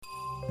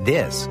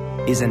This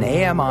is an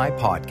AMI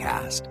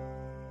podcast.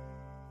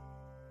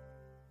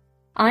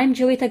 I'm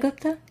Joita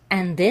Gupta,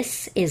 and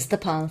this is The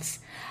Pulse.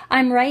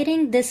 I'm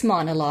writing this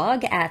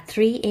monologue at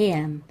 3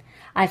 a.m.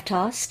 I've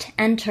tossed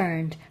and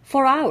turned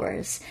for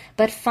hours,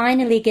 but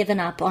finally given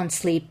up on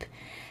sleep.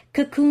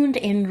 Cocooned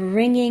in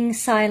ringing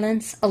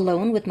silence,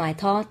 alone with my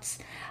thoughts,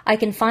 I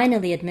can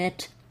finally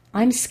admit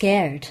I'm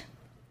scared.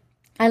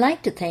 I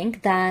like to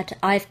think that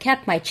I've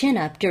kept my chin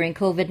up during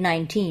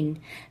COVID-19,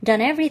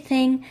 done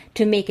everything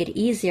to make it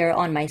easier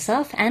on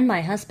myself and my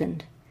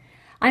husband.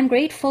 I'm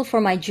grateful for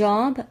my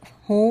job,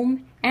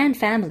 home, and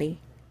family,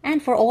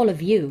 and for all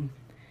of you.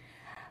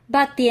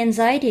 But the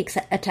anxiety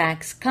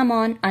attacks come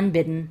on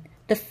unbidden.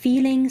 The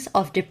feelings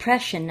of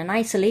depression and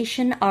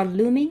isolation are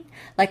looming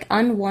like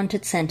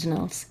unwanted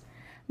sentinels.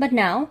 But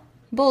now,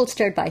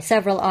 bolstered by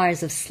several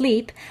hours of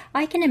sleep,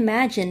 I can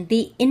imagine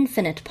the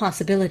infinite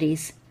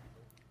possibilities.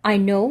 I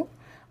know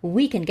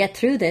we can get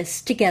through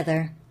this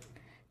together.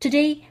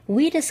 Today,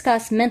 we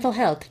discuss mental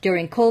health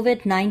during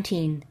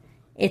COVID-19.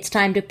 It's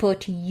time to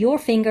put your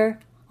finger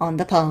on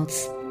the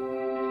pulse.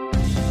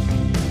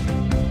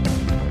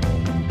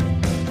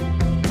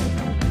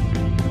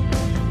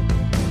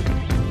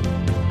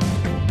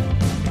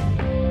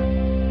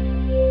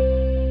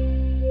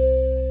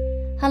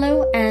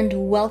 Hello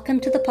and welcome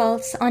to The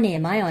Pulse on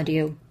AMI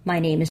Audio. My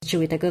name is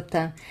Joita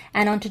Gupta,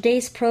 and on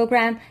today's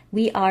program,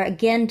 we are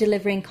again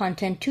delivering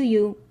content to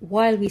you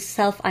while we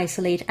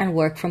self-isolate and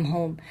work from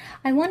home.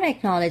 I want to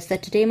acknowledge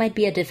that today might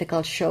be a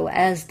difficult show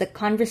as the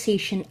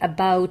conversation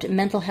about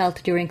mental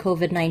health during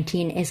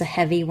COVID-19 is a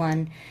heavy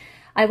one.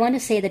 I want to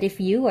say that if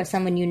you or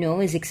someone you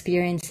know is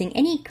experiencing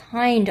any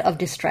kind of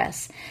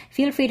distress,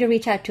 feel free to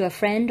reach out to a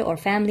friend or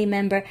family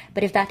member.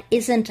 But if that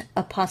isn't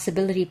a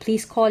possibility,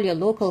 please call your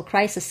local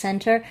crisis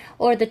center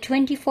or the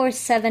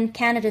 24/7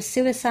 Canada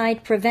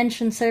Suicide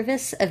Prevention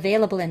Service,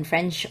 available in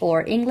French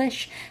or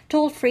English,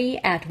 toll free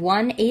at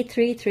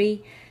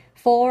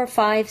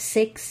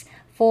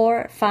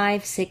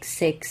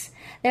 1-833-456-4566.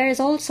 There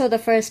is also the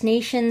First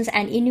Nations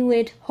and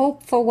Inuit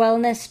Hope for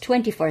Wellness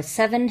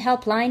 24/7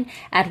 helpline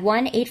at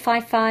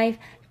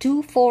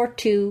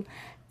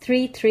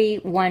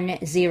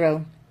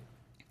 1-855-242-3310.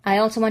 I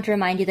also want to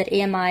remind you that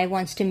AMI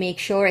wants to make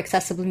sure,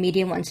 Accessible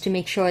Media wants to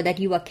make sure that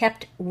you are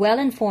kept well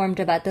informed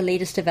about the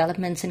latest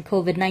developments in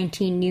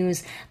COVID-19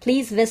 news.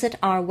 Please visit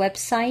our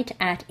website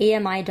at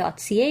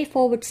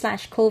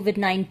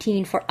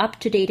ami.ca/COVID-19 for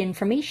up-to-date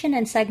information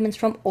and segments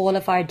from all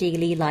of our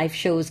daily live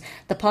shows.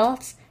 The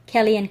Pulse,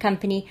 Kelly and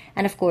Company,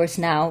 and of course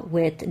now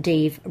with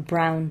Dave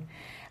Brown.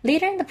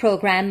 Later in the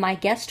program, my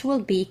guest will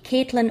be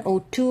Caitlin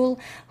O'Toole,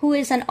 who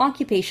is an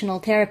occupational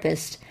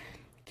therapist.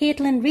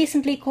 Caitlin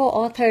recently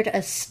co-authored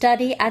a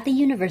study at the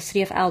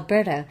University of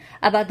Alberta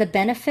about the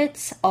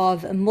benefits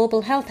of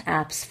mobile health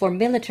apps for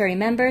military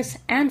members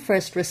and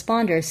first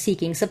responders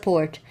seeking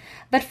support.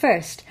 But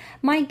first,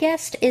 my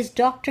guest is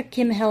Dr.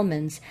 Kim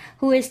Helmans,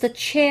 who is the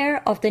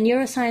chair of the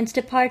Neuroscience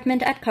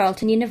Department at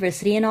Carleton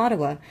University in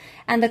Ottawa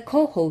and the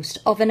co-host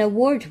of an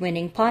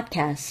award-winning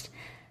podcast.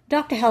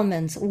 Dr.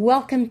 Helmans,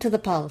 welcome to The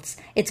Pulse.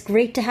 It's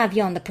great to have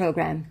you on the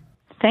program.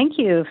 Thank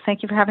you.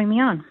 Thank you for having me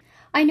on.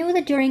 I know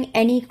that during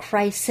any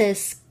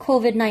crisis,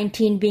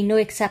 COVID-19 being no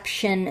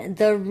exception,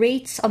 the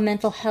rates of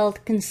mental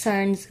health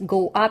concerns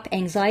go up,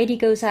 anxiety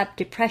goes up,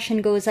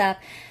 depression goes up.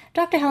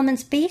 Dr.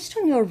 Helmans, based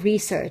on your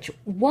research,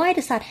 why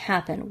does that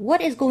happen?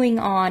 What is going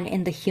on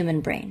in the human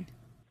brain?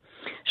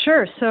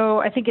 Sure. So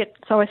I think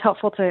it's always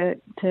helpful to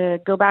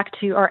go back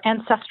to our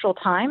ancestral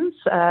times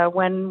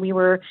when we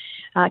were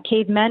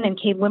cavemen and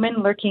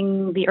cavewomen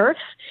lurking the earth.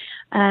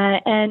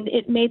 And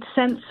it made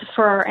sense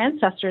for our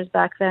ancestors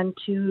back then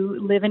to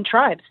live in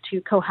tribes, to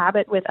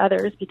cohabit with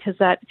others, because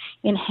that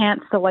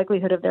enhanced the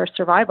likelihood of their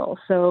survival.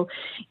 So,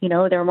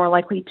 they're more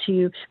likely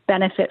to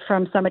benefit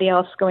from somebody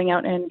else going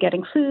out and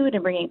getting food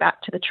and bringing it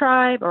back to the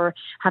tribe, or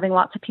having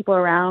lots of people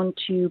around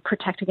to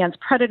protect against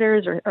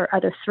predators or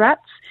other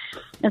threats.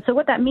 And so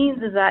what that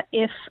means is that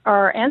if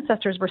our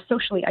ancestors were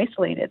socially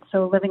isolated,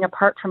 so living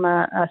apart from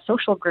a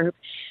social group,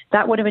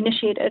 that would have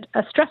initiated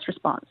a stress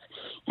response.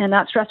 And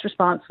that stress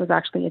response was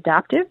actually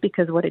adaptive,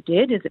 because what it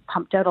did is it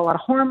pumped out a lot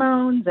of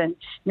hormones and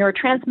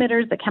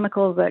neurotransmitters, the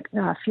chemicals that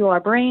fuel our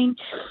brain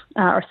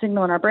or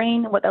signal in our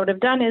brain. What that would have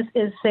done is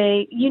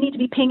say, you need to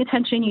be paying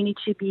attention, you need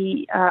to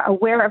be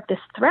aware of this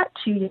threat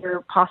to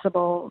your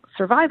possible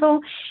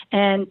survival,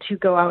 and to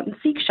go out and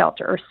seek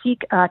shelter or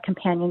seek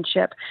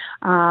companionship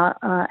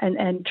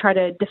and try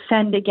to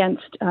defend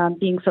against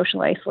being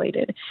socially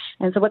isolated.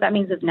 And so what that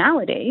means is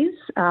nowadays,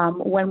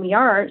 when we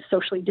are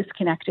socially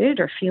disconnected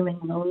or feeling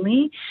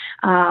lonely,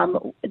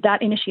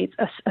 that initiates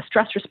a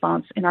stress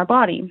response in our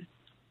body.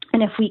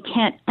 And if we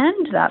can't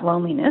end that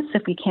loneliness,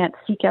 if we can't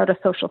seek out a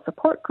social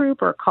support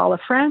group or call a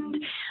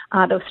friend,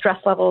 those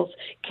stress levels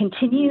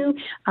continue.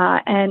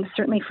 And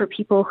certainly for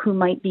people who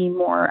might be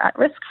more at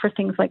risk for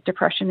things like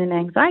depression and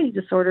anxiety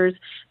disorders,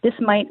 this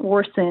might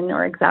worsen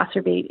or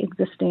exacerbate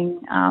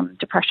existing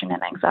depression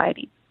and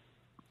anxiety.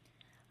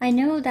 I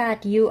know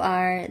that you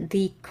are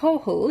the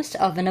co-host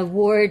of an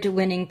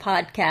award-winning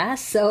podcast,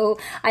 so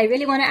I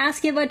really want to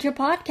ask you about your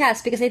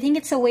podcast because I think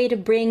it's a way to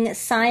bring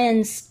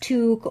science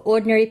to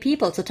ordinary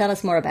people. So tell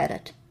us more about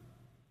it.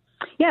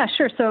 Yeah,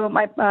 sure. So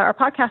our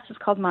podcast is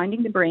called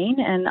Minding the Brain,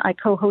 and I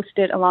co-host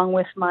it along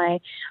with my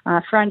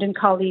friend and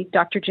colleague,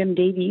 Dr. Jim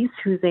Davies,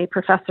 who's a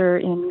professor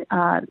in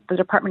the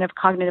Department of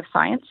Cognitive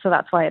Science. So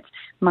that's why it's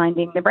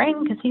Minding the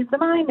Brain, because he's the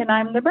mind and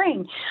I'm the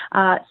brain.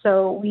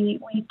 So we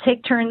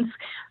take turns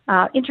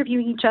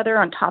interviewing each other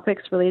on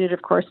topics related,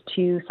 of course,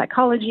 to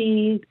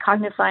psychology,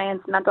 cognitive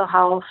science, mental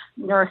health,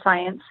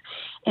 neuroscience,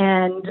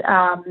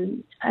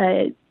 and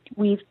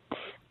we've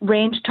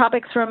range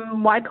topics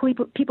from why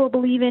people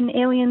believe in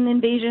alien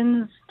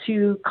invasions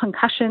to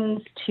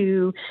concussions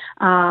to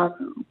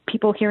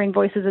people hearing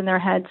voices in their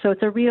head. So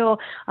it's a real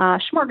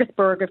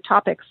smorgasbord of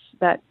topics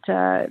that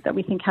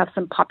we think have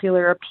some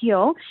popular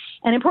appeal.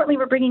 And importantly,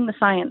 we're bringing the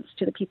science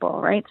to the people,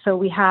 right? So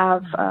we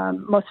have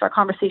most of our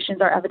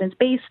conversations are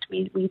evidence-based.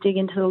 We dig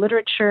into the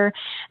literature.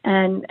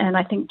 And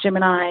I think Jim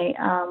and I,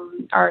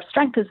 our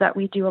strength is that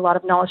we do a lot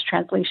of knowledge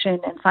translation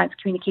and science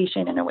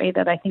communication in a way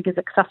that I think is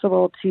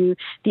accessible to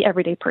the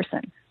everyday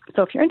person.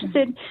 So if you're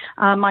interested,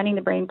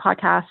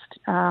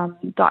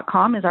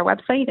 mindingthebrainpodcast.com is our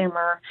website, and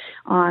we're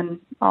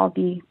on all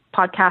the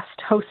podcast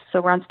hosts.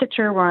 So we're on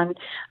Stitcher, we're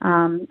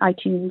on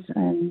iTunes,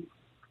 and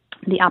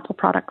the Apple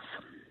products.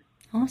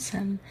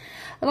 Awesome.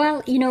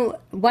 Well,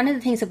 one of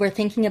the things that we're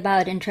thinking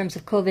about in terms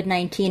of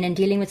COVID-19 and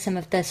dealing with some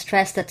of the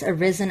stress that's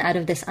arisen out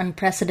of this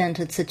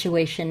unprecedented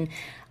situation,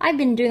 I've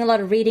been doing a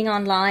lot of reading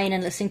online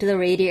and listening to the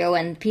radio,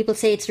 and people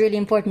say it's really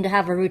important to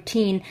have a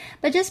routine.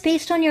 But just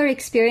based on your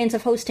experience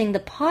of hosting the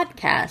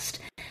podcast,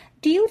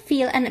 do you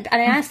feel, and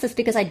I ask this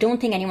because I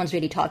don't think anyone's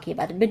really talking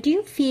about it, but do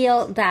you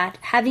feel that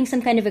having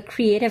some kind of a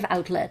creative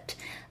outlet,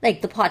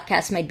 like the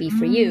podcast might be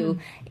for you,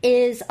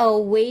 is a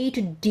way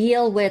to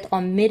deal with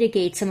or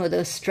mitigate some of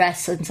those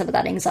stress and some of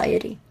that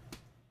anxiety?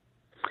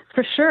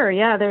 For sure,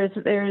 yeah.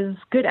 There's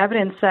good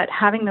evidence that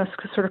having those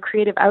sort of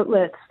creative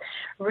outlets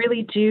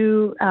really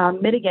do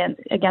mitigate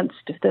against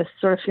this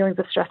sort of feelings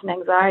of stress and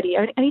anxiety.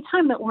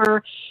 Anytime that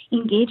we're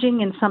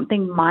engaging in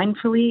something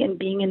mindfully and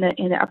being in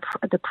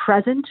the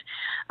present,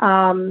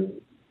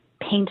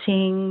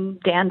 painting,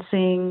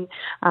 dancing,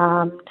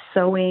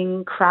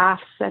 sewing,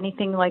 crafts,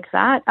 anything like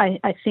that,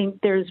 I think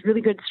there's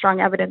really good,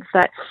 strong evidence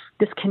that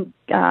this can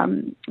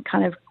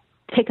kind of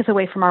take us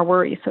away from our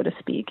worries, so to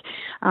speak.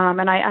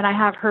 And I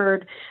have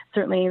heard,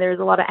 certainly there's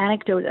a lot of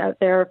anecdotes out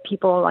there of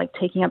people like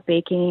taking up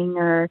baking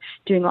or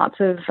doing lots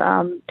of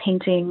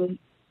painting,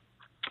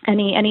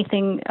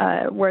 anything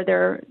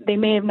where they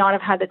may have not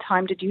have had the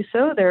time to do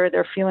so.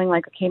 They're feeling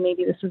like, okay,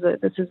 maybe this is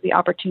the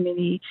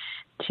opportunity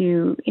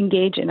to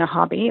engage in a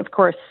hobby. Of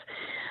course,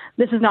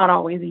 this is not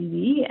always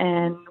easy,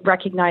 and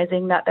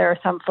recognizing that there are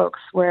some folks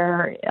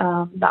where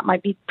that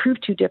might be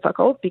proved too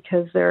difficult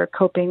because they're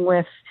coping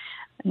with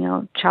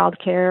child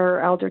care,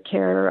 elder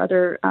care,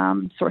 other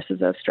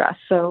sources of stress.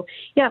 So,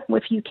 yeah,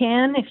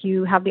 if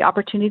you have the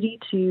opportunity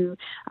to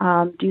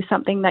do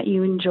something that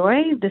you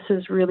enjoy, this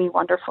is really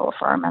wonderful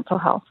for our mental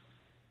health.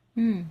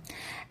 Mm.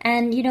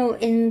 And,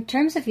 in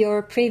terms of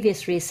your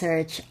previous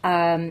research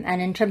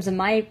and in terms of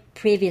my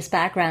previous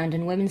background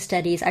in women's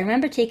studies, I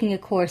remember taking a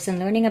course and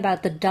learning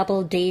about the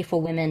double day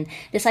for women.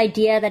 This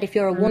idea that if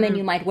you're a woman,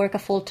 you might work a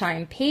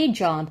full-time paid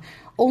job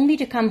only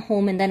to come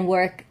home and then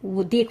work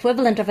the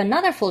equivalent of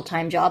another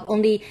full-time job,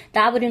 only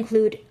that would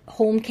include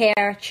home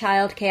care,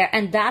 child care,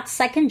 and that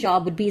second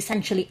job would be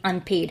essentially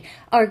unpaid,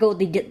 ergo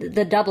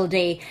the double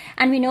day.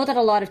 And we know that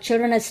a lot of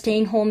children are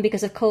staying home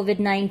because of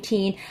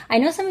COVID-19. I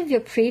know some of your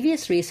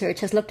previous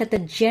research has looked at the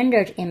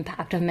gendered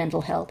impact of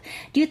mental health.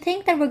 Do you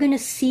think that we're going to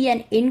see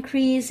an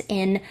increase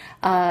in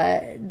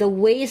the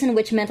ways in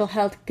which mental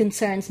health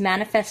concerns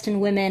manifest in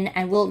women,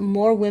 and will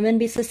more women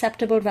be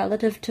susceptible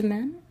relative to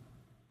men?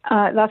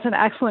 That's an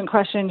excellent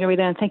question, Joita,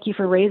 and thank you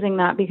for raising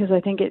that, because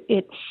I think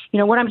it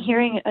what I'm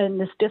hearing in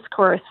this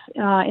discourse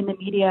in the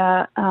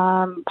media,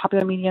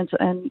 popular media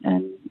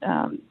and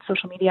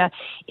social media,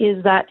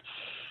 is that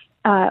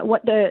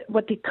what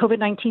the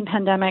COVID-19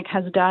 pandemic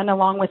has done,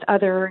 along with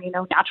other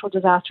natural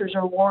disasters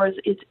or wars,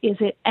 is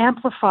it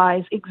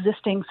amplifies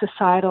existing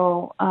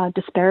societal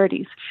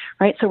disparities,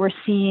 right? So we're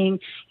seeing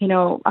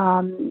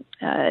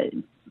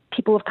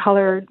people of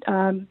color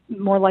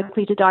more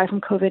likely to die from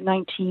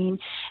COVID-19,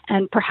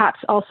 and perhaps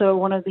also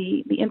one of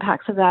the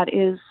impacts of that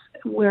is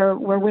where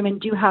women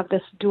do have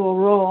this dual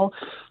role,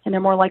 and they're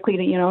more likely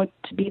to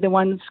be the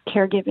ones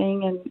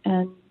caregiving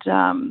and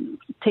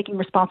taking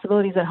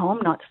responsibilities at home.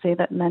 Not to say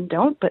that men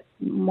don't, but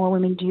more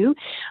women do.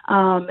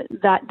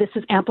 That this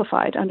is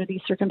amplified under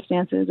these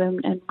circumstances,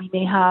 and we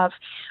may have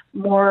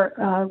more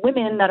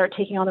women that are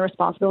taking on the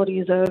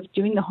responsibilities of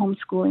doing the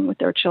homeschooling with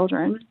their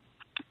children,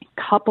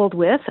 coupled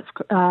with,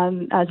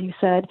 as you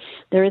said,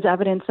 there is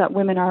evidence that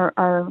women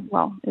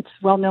it's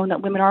well known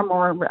that women are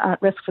more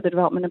at risk for the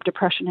development of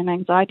depression and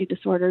anxiety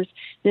disorders.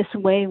 This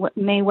may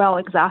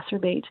well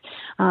exacerbate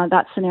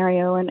that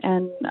scenario.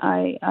 And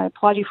I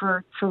applaud you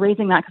for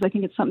raising that, because I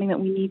think it's something that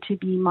we need to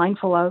be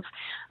mindful of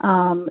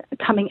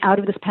coming out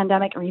of this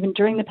pandemic, or even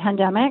during the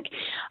pandemic,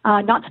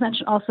 not to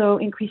mention also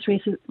increased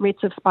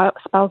rates of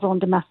spousal and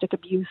domestic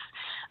abuse.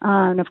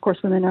 And of course,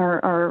 women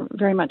are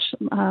very much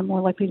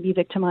more likely to be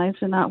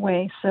victimized in that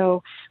way.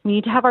 So we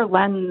need to have our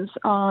lens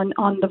on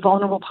the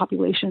vulnerable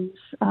populations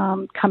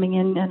coming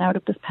in and out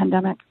of this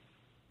pandemic.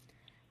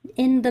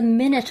 In the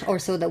minute or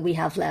so that we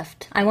have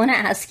left, I want to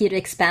ask you to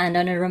expand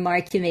on a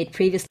remark you made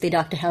previously,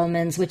 Dr.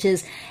 Hellmans, which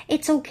is,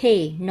 it's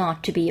okay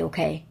not to be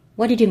okay.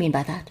 What did you mean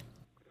by that?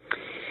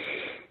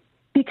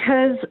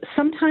 Because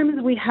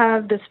sometimes we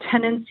have this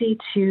tendency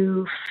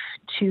to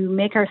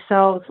make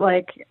ourselves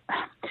like,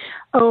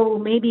 oh,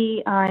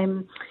 maybe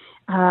I'm,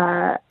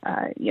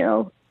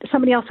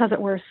 somebody else has it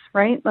worse,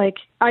 right? Like,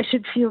 I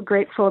should feel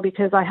grateful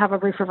because I have a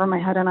roof over my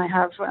head and I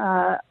have,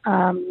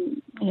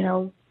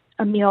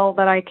 a meal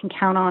that I can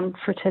count on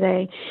for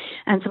today.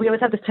 And so we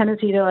always have this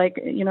tendency to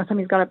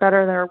somebody's got it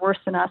better, they're worse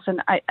than us.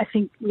 And I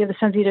think we have this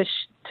tendency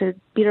to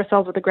beat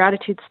ourselves with a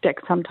gratitude stick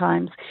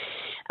sometimes,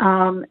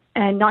 and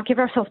not give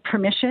ourselves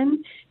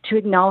permission to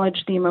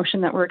acknowledge the emotion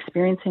that we're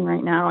experiencing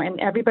right now. And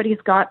everybody's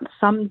got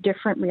some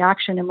different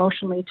reaction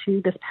emotionally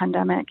to this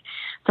pandemic.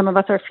 Some of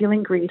us are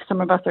feeling grief.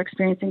 Some of us are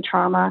experiencing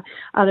trauma.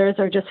 Others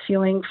are just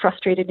feeling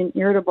frustrated and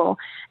irritable.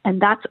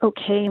 And that's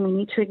okay. And we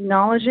need to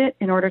acknowledge it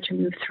in order to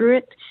move through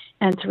it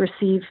and to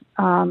receive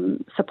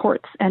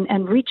supports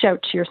and reach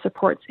out to your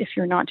supports if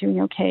you're not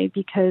doing okay,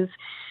 because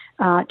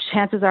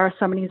chances are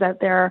somebody's out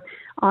there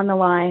on the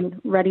line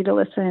ready to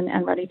listen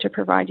and ready to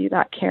provide you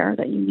that care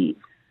that you need.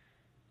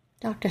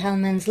 Dr.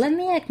 Hellmans, let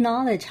me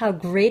acknowledge how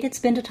great it's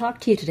been to talk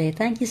to you today.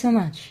 Thank you so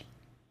much.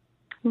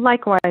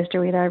 Likewise,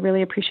 Joita. I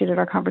really appreciated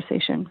our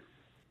conversation.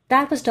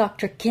 That was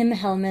Dr. Kim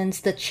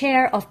Hellmans, the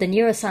chair of the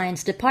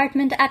Neuroscience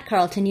Department at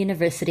Carleton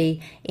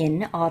University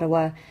in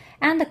Ottawa,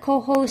 and the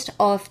co-host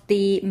of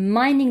the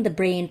Minding the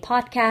Brain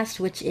podcast,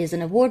 which is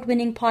an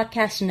award-winning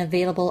podcast and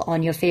available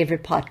on your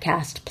favorite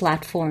podcast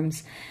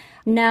platforms.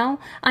 Now,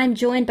 I'm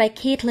joined by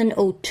Caitlin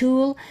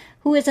O'Toole,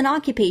 who is an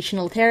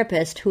occupational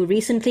therapist who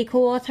recently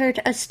co-authored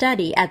a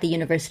study at the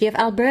University of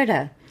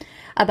Alberta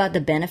about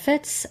the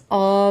benefits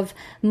of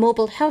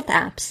mobile health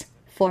apps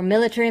for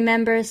military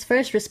members,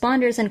 first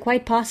responders, and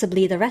quite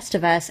possibly the rest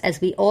of us as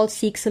we all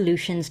seek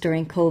solutions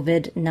during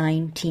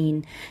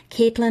COVID-19.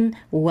 Caitlin,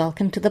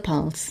 welcome to The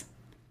Pulse.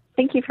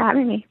 Thank you for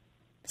having me.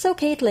 So,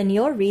 Caitlin,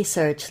 your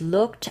research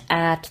looked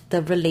at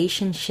the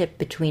relationship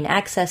between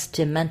access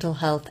to mental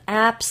health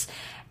apps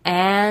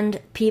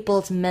and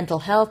people's mental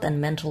health and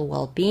mental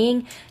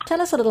well-being.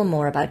 Tell us a little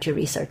more about your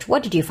research.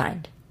 What did you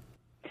find?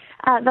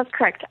 That's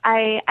correct.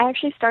 I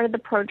actually started the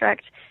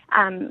project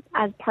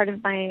as part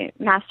of my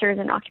master's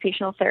in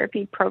occupational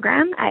therapy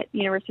program at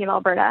University of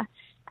Alberta.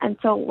 And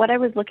so what I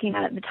was looking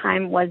at the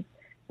time was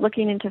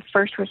looking into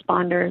first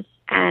responders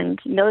and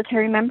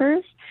military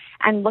members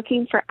and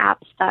looking for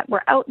apps that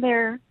were out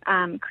there,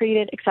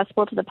 created,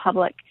 accessible to the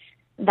public,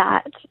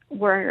 that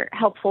were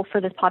helpful for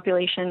this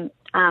population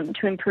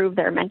to improve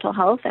their mental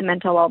health and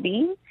mental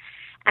well-being.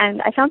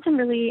 And I found some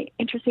really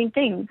interesting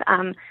things.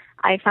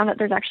 I found that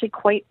there's actually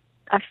quite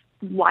a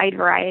wide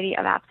variety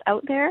of apps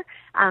out there.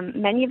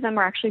 Many of them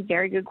are actually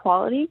very good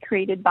quality,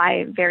 created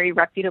by very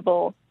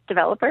reputable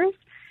developers.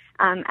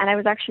 And I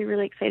was actually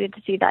really excited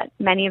to see that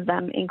many of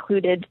them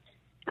included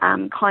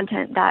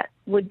content that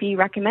would be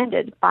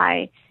recommended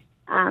by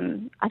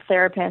a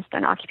therapist,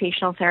 an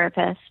occupational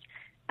therapist,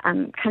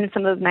 kind of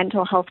some of those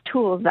mental health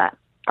tools that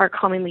are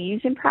commonly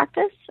used in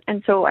practice.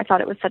 And so I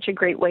thought it was such a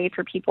great way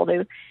for people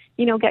to,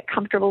 get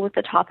comfortable with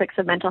the topics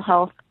of mental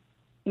health,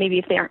 maybe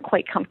if they aren't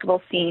quite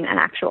comfortable seeing an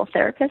actual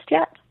therapist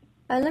yet.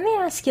 Let me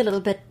ask you a little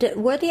bit.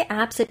 Were the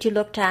apps that you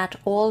looked at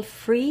all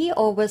free,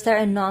 or was there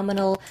a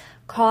nominal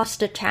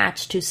cost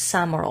attached to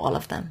some or all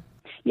of them?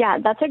 Yeah,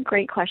 that's a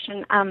great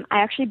question. I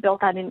actually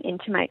built that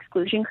into my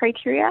exclusion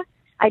criteria.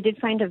 I did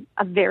find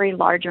a very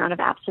large amount of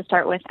apps to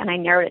start with, and I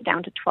narrowed it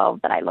down to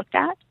 12 that I looked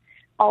at.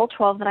 All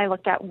 12 that I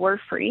looked at were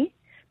free,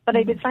 but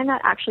I did find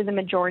that actually the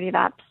majority of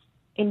apps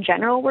in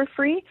general were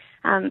free.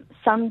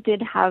 Some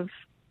did have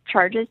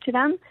charges to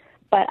them,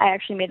 but I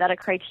actually made that a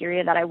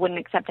criteria that I wouldn't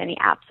accept any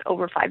apps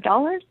over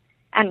 $5.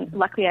 And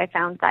luckily I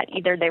found that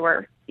they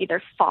were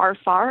far,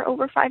 far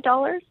over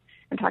 $5.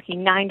 I'm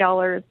talking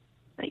 $9,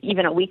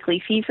 even a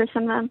weekly fee for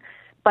some of them.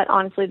 But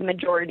honestly, the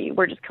majority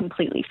were just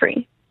completely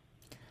free.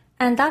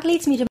 And that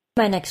leads me to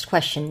my next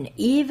question.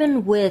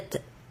 Even with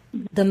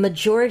the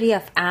majority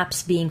of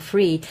apps being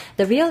free,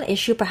 the real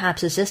issue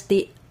perhaps is just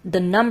the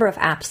number of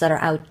apps that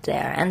are out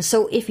there. And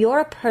so if you're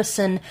a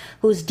person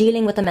who's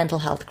dealing with a mental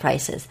health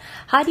crisis,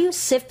 how do you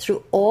sift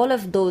through all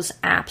of those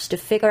apps to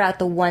figure out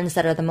the ones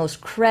that are the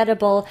most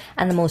credible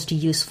and the most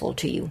useful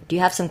to you? Do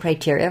you have some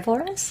criteria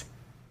for us?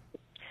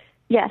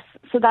 Yes.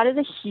 So that is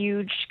a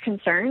huge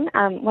concern.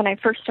 When I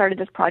first started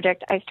this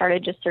project, I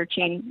started just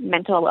searching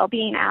mental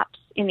well-being apps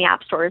in the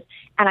app stores,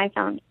 and I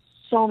found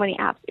so many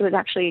apps. It was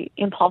actually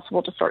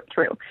impossible to sort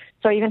through.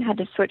 So I even had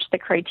to switch the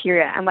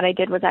criteria. And what I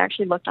did was I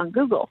actually looked on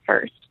Google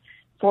first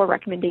for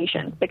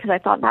recommendations, because I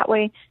thought that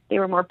way they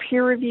were more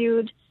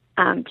peer-reviewed.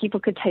 People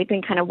could type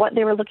in kind of what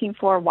they were looking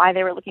for, why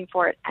they were looking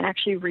for it, and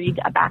actually read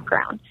a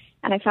background.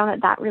 And I found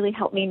that that really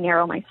helped me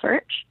narrow my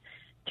search.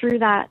 Through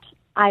that,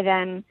 I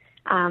then,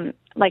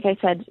 like I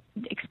said,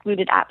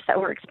 excluded apps that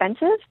were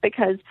expensive,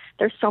 because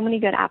there's so many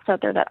good apps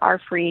out there that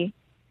are free.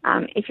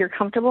 If you're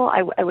comfortable,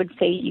 I would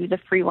say use a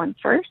free one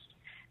first.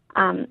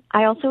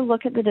 I also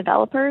look at the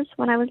developers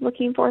when I was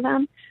looking for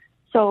them.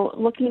 So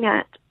looking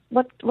at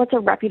what's a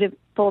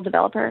reputable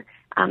developer.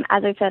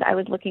 As I said, I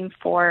was looking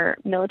for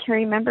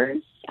military members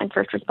and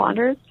first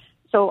responders.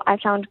 So I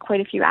found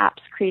quite a few apps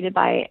created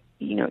by,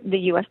 the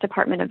U.S.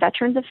 Department of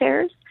Veterans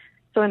Affairs.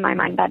 So in my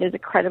mind, that is a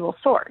credible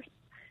source.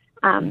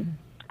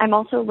 I'm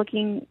also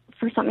looking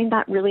for something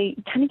that really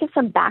kind of gives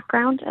some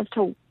background as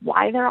to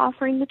why they're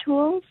offering the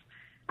tools.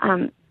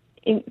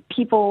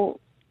 People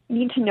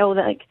need to know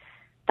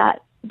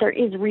that there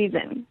is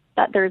reason,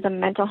 that there's a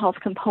mental health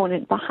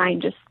component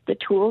behind just the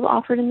tools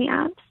offered in the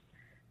apps.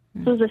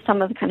 Those are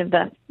some of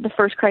the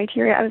first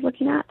criteria I was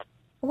looking at.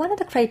 One of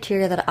the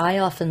criteria that I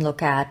often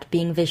look at,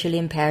 being visually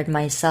impaired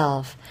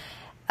myself,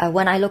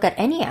 when I look at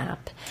any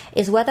app,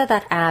 is whether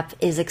that app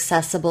is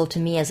accessible to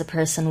me as a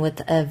person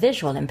with a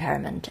visual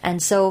impairment.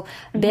 And so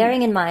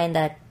bearing in mind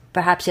that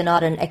perhaps you're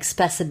not an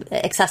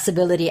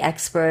accessibility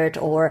expert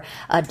or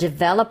a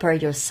developer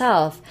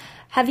yourself,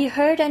 have you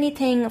heard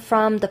anything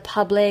from the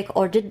public,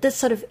 or did this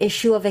sort of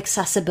issue of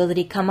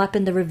accessibility come up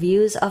in the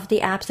reviews of the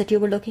apps that you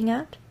were looking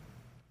at?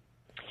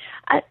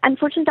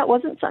 Unfortunately, that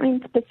wasn't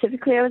something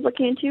specifically I was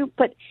looking into,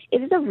 but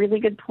it is a really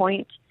good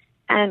point.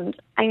 And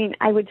I mean,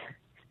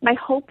 my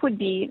hope would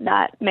be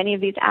that many of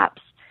these apps,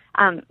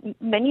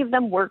 many of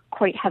them were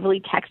quite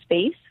heavily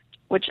text-based,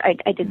 which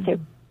I did say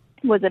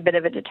was a bit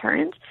of a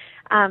deterrent.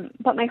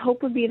 But my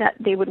hope would be that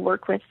they would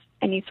work with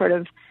any sort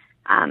of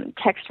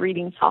text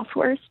reading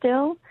software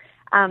still.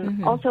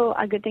 Also,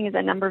 a good thing is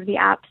a number of the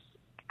apps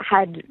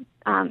had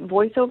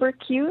voiceover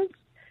cues,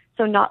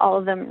 so not all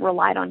of them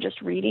relied on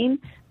just reading,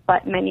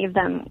 but many of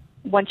them,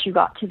 once you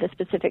got to the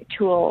specific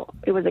tool,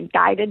 it was a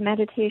guided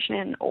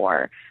meditation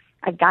or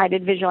a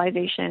guided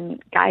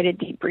visualization, guided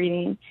deep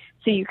breathing,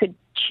 so you could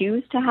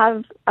choose to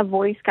have a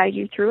voice guide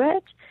you through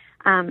it.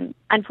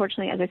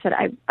 Unfortunately, as I said,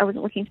 I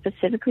wasn't looking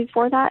specifically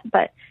for that,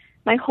 but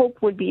my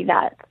hope would be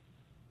that,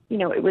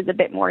 it was a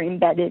bit more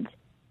embedded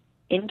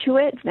into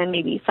it than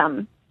maybe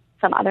some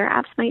other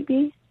apps might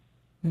be.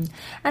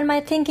 And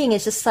my thinking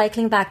is just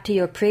cycling back to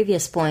your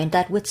previous point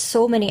that with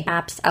so many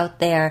apps out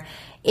there,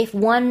 if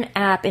one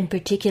app in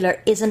particular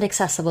isn't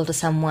accessible to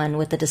someone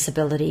with a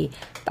disability,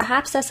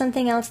 perhaps there's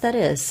something else that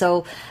is.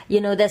 So,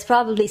 there's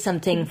probably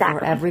something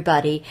for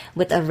everybody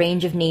with a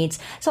range of needs.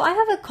 So I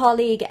have a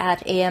colleague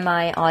at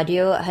AMI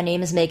Audio. Her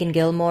name is Megan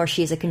Gilmore.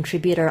 She's a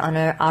contributor on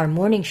our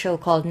morning show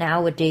called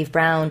Now with Dave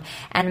Brown.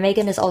 And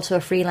Megan is also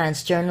a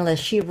freelance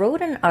journalist. She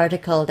wrote an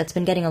article that's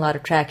been getting a lot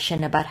of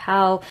traction about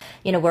how,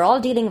 we're all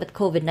dealing with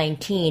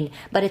COVID-19,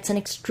 but it's an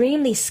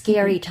extremely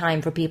scary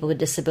time for people with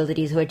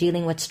disabilities who are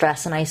dealing with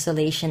stress and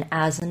isolation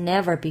as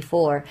never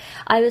before.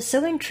 I was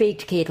so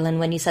intrigued, Caitlin,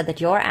 when you said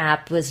that your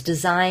app was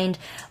designed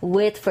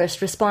with first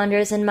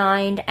responders in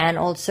mind and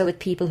also with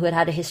people who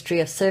had a history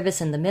of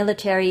service in the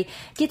military.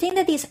 Do you think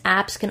that these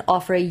apps can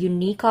offer a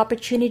unique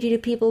opportunity to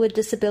people with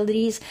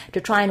disabilities to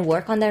try and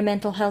work on their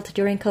mental health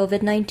during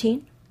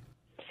COVID-19?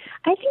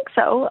 I think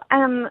so.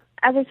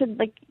 As I said,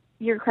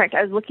 you're correct.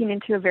 I was looking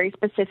into a very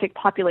specific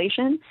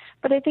population,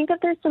 but I think that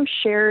there's some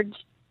shared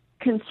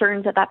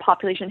concerns that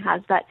population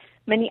has that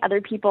many other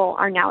people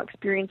are now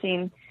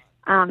experiencing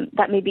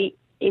that maybe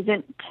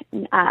isn't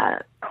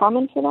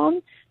common for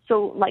them.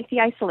 So like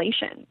the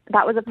isolation,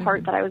 that was a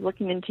part that I was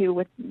looking into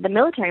with the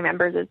military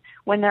members, is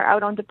when they're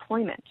out on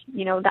deployment,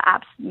 the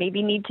apps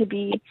maybe need to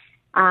be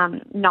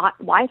not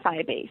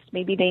Wi-Fi based.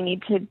 Maybe they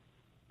need to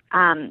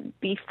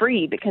be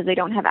free because they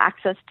don't have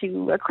access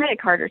to a credit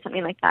card or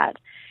something like that.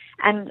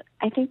 And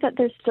I think that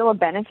there's still a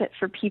benefit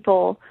for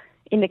people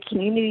in the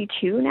community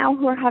too now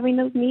who are having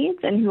those needs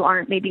and who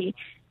aren't maybe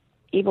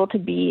able to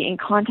be in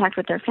contact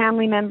with their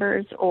family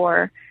members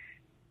or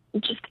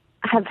just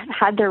have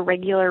had their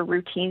regular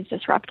routines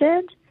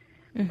disrupted.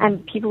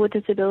 And people with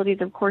disabilities,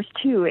 of course,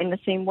 too, in the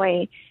same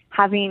way,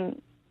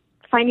 finding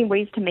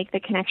ways to make the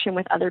connection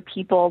with other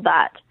people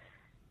that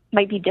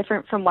might be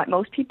different from what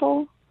most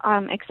people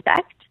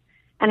expect.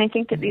 And I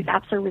think that these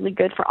apps are really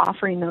good for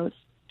offering those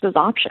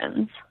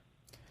options.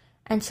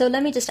 And so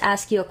let me just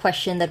ask you a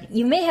question that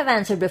you may have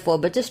answered before,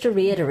 but just to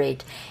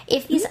reiterate,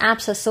 if these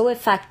apps are so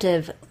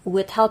effective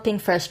with helping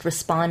first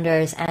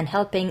responders and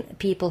helping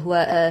people who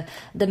are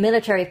the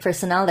military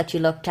personnel that you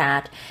looked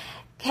at,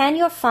 can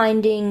your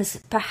findings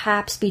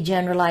perhaps be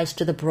generalized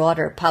to the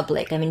broader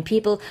public? I mean,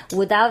 people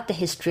without the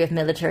history of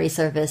military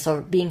service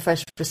or being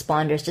first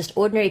responders, just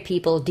ordinary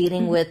people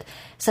dealing with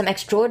some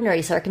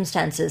extraordinary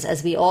circumstances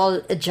as we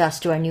all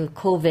adjust to our new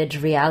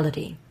COVID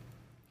reality.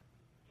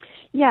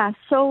 Yeah,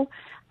 so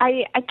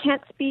I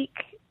can't speak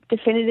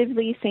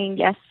definitively saying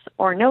yes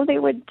or no they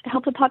would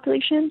help the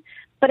population,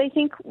 but I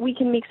think we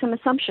can make some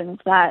assumptions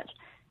that,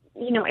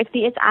 if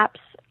these apps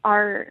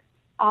are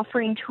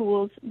offering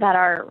tools that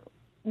are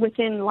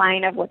within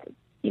line of what's,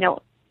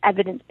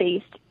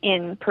 evidence-based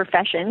in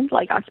professions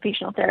like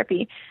occupational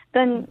therapy,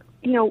 then,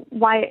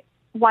 why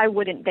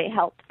wouldn't they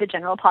help the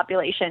general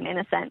population in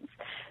a sense?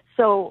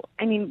 So,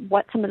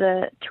 what some of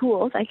the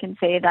tools I can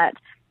say that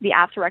the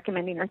apps are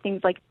recommending are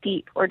things like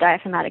deep or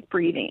diaphragmatic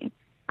breathing,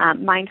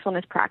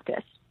 mindfulness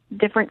practice,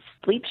 different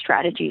sleep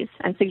strategies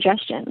and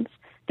suggestions,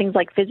 things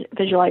like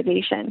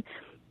visualization.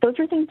 Those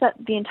are things that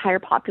the entire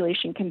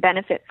population can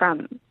benefit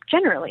from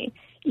generally.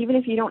 Even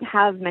if you don't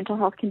have mental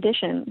health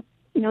conditions,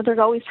 there's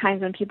always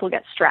times when people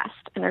get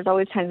stressed and there's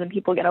always times when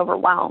people get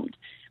overwhelmed.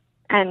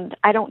 And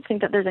I don't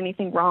think that there's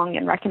anything wrong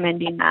in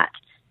recommending that,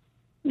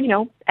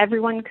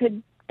 everyone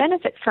could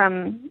benefit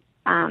from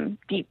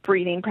deep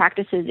breathing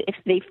practices if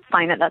they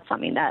find that that's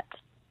something that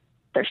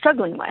they're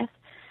struggling with.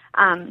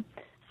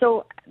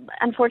 So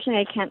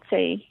unfortunately, I can't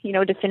say,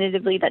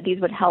 definitively that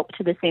these would help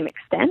to the same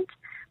extent,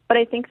 but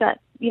I think that,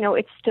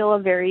 it's still a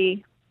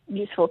very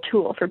useful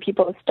tool for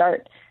people to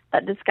start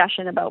that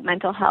discussion about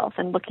mental health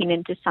and looking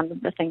into some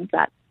of the things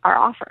that are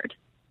offered.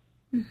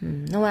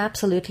 Mm-hmm. No,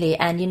 absolutely.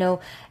 And,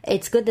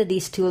 it's good that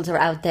these tools are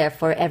out there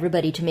for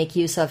everybody to make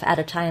use of at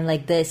a time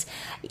like this.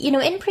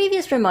 In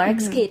previous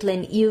remarks,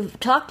 Caitlin, you've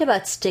talked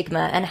about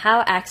stigma and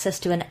how access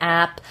to an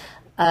app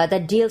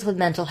that deals with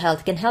mental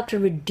health can help to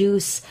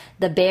reduce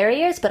the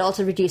barriers, but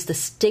also reduce the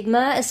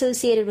stigma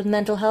associated with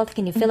mental health.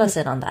 Can you fill us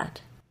in on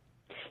that?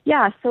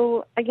 Yeah.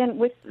 So again,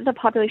 with the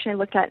population I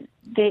looked at,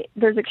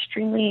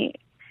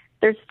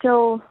 there's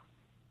still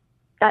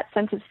that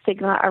sense of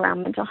stigma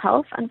around mental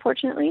health,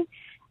 unfortunately.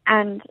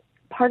 And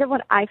part of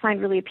what I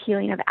find really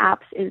appealing of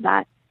apps is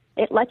that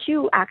it lets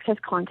you access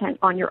content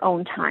on your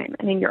own time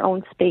and in your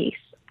own space.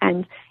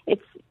 And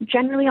it's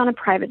generally on a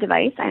private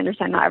device. I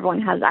understand not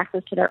everyone has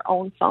access to their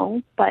own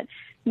phone, but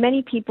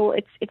many people,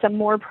 it's a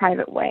more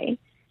private way.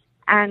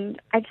 And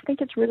I just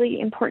think it's really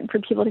important for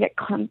people to get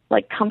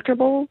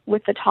comfortable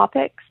with the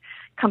topics,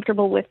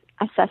 comfortable with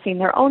assessing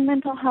their own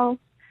mental health.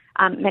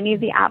 Many of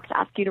the apps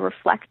ask you to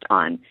reflect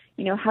on,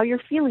 how you're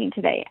feeling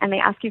today. And they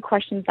ask you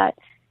questions that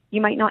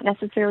you might not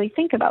necessarily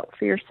think about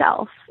for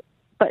yourself,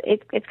 but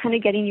it's kind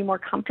of getting you more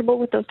comfortable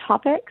with those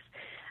topics.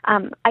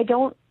 I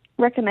don't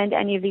recommend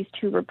any of these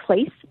to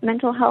replace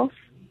mental health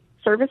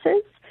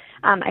services.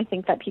 I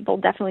think that people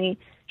definitely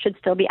should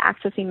still be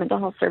accessing mental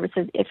health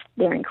services if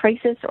they're in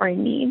crisis or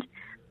in need.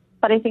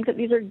 But I think that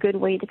these are a good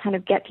way to kind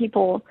of get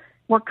people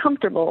more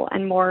comfortable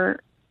and more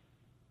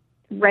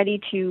ready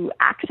to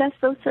access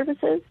those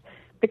services,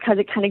 because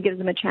it kind of gives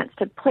them a chance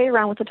to play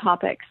around with the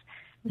topics,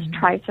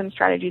 try some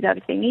strategies out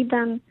if they need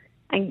them,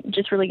 and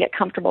just really get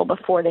comfortable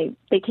before they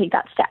take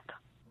that step.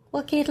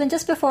 Well, Caitlin,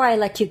 just before I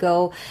let you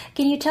go,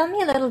 can you tell me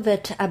a little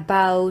bit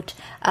about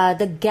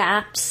the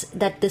gaps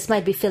that this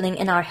might be filling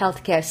in our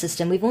healthcare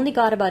system? We've only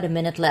got about a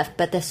minute left,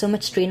 but there's so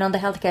much strain on the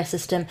healthcare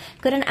system.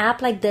 Could an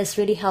app like this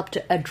really help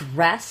to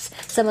address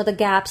some of the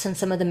gaps and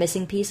some of the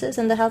missing pieces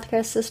in the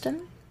healthcare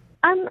system?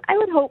 I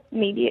would hope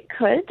maybe it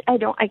could.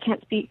 I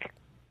can't speak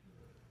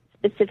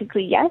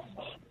specifically yes,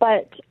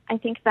 but I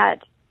think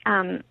that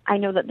I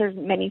know that there's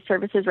many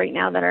services right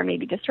now that are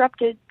maybe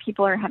disrupted.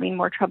 People are having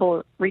more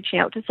trouble reaching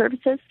out to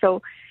services.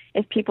 So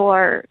if people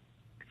are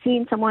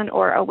seeing someone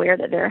or aware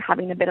that they're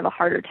having a bit of a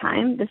harder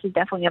time, this is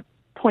definitely a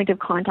point of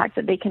contact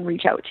that they can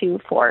reach out to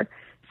for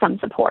some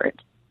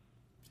support.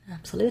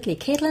 Absolutely.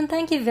 Caitlin,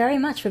 thank you very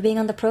much for being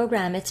on the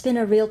program. It's been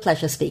a real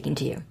pleasure speaking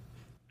to you.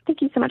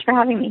 Thank you so much for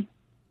having me.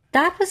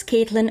 That was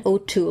Caitlin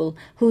O'Toole,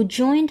 who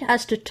joined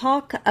us to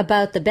talk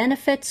about the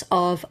benefits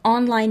of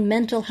online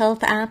mental health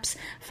apps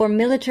for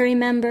military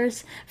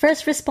members,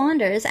 first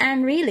responders,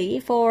 and really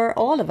for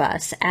all of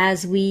us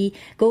as we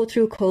go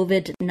through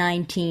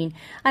COVID-19.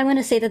 I want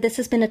to say that this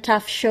has been a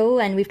tough show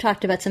and we've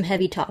talked about some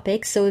heavy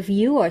topics. So if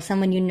you or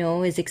someone you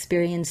know is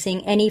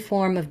experiencing any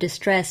form of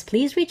distress,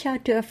 please reach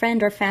out to a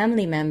friend or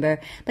family member.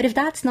 But if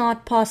that's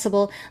not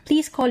possible,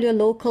 please call your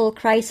local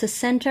crisis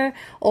center,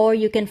 or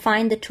you can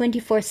find the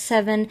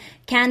 24/7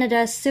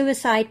 Canada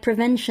Suicide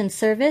Prevention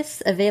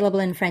Service, available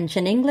in French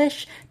and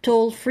English,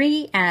 toll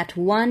free at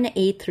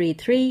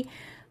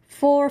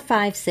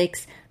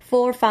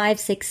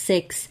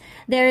 1-833-456-4566.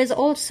 There is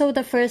also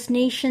the First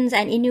Nations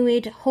and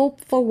Inuit Hope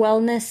for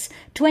Wellness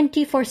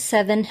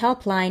 24/7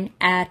 helpline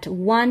at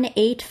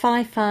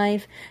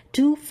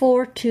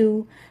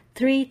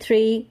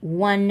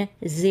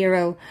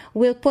 1-855-242-3310.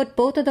 We'll put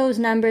both of those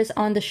numbers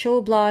on the show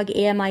blog,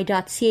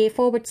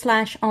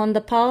 ami.ca/on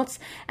the pulse,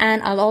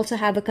 and I'll also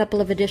have a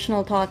couple of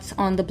additional thoughts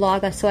on the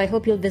blog, so I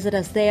hope you'll visit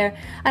us there.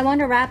 I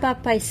want to wrap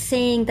up by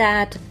saying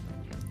that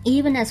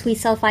even as we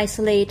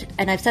self-isolate,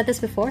 and I've said this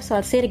before, so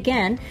I'll say it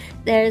again,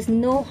 there's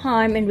no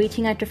harm in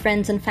reaching out to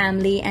friends and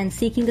family and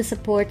seeking the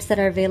supports that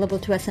are available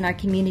to us in our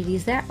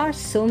communities. There are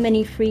so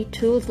many free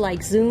tools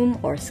like Zoom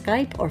or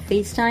Skype or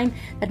FaceTime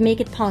that make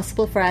it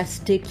possible for us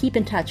to keep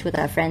in touch with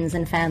our friends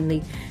and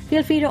family.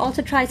 Feel free to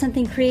also try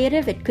something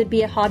creative. It could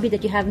be a hobby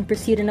that you haven't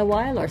pursued in a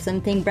while or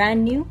something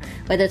brand new,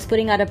 whether it's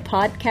putting out a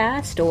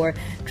podcast or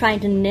trying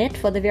to knit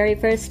for the very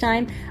first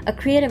time. A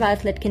creative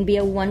outlet can be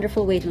a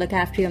wonderful way to look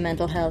after your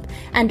mental health.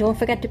 And don't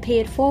forget to pay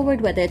it forward,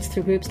 whether it's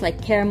through groups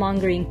like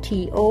Caremongering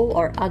TO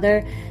or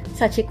other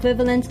such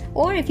equivalents,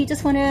 or if you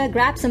just want to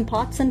grab some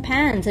pots and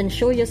pans and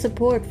show your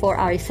support for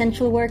our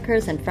essential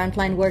workers and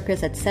frontline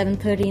workers at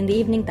 7:30 in the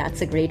evening,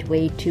 that's a great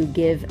way to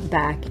give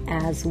back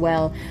as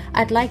well.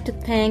 I'd like to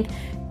thank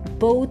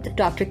both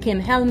Dr.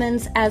 Kim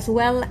Hellmans as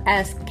well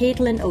as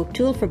Caitlin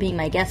O'Toole for being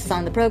my guests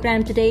on the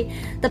program today.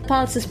 The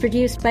Pulse is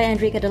produced by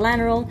Enrica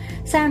Delanerol.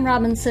 Sam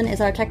Robinson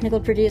is our technical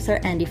producer.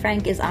 Andy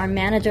Frank is our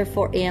manager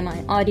for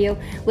AMI Audio,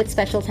 with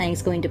special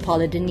thanks going to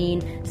Paula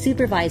Deneen,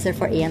 supervisor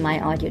for AMI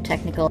Audio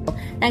Technical.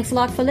 Thanks a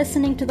lot for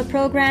listening to the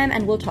program,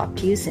 and we'll talk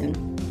to you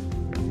soon.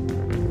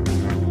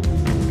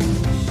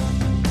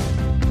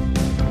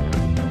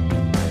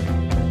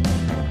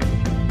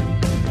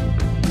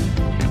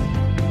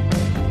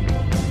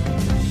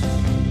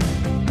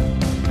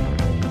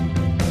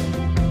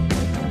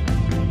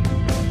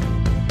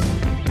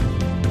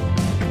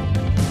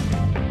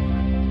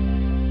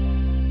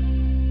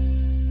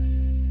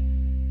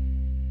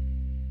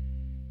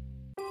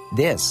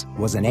 This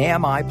was an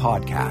AMI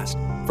podcast.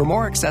 For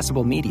more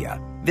accessible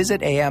media,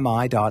 visit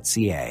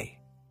ami.ca.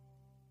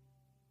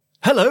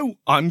 Hello,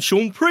 I'm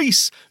Sean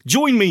Priest.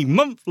 Join me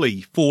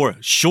monthly for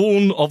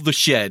Sean of the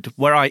Shed,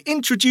 where I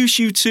introduce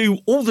you to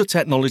all the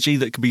technology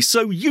that can be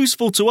so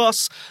useful to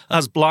us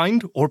as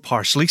blind or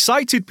partially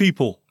sighted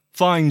people.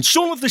 Find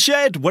Sean of the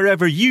Shed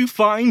wherever you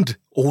find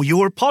all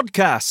your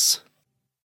podcasts.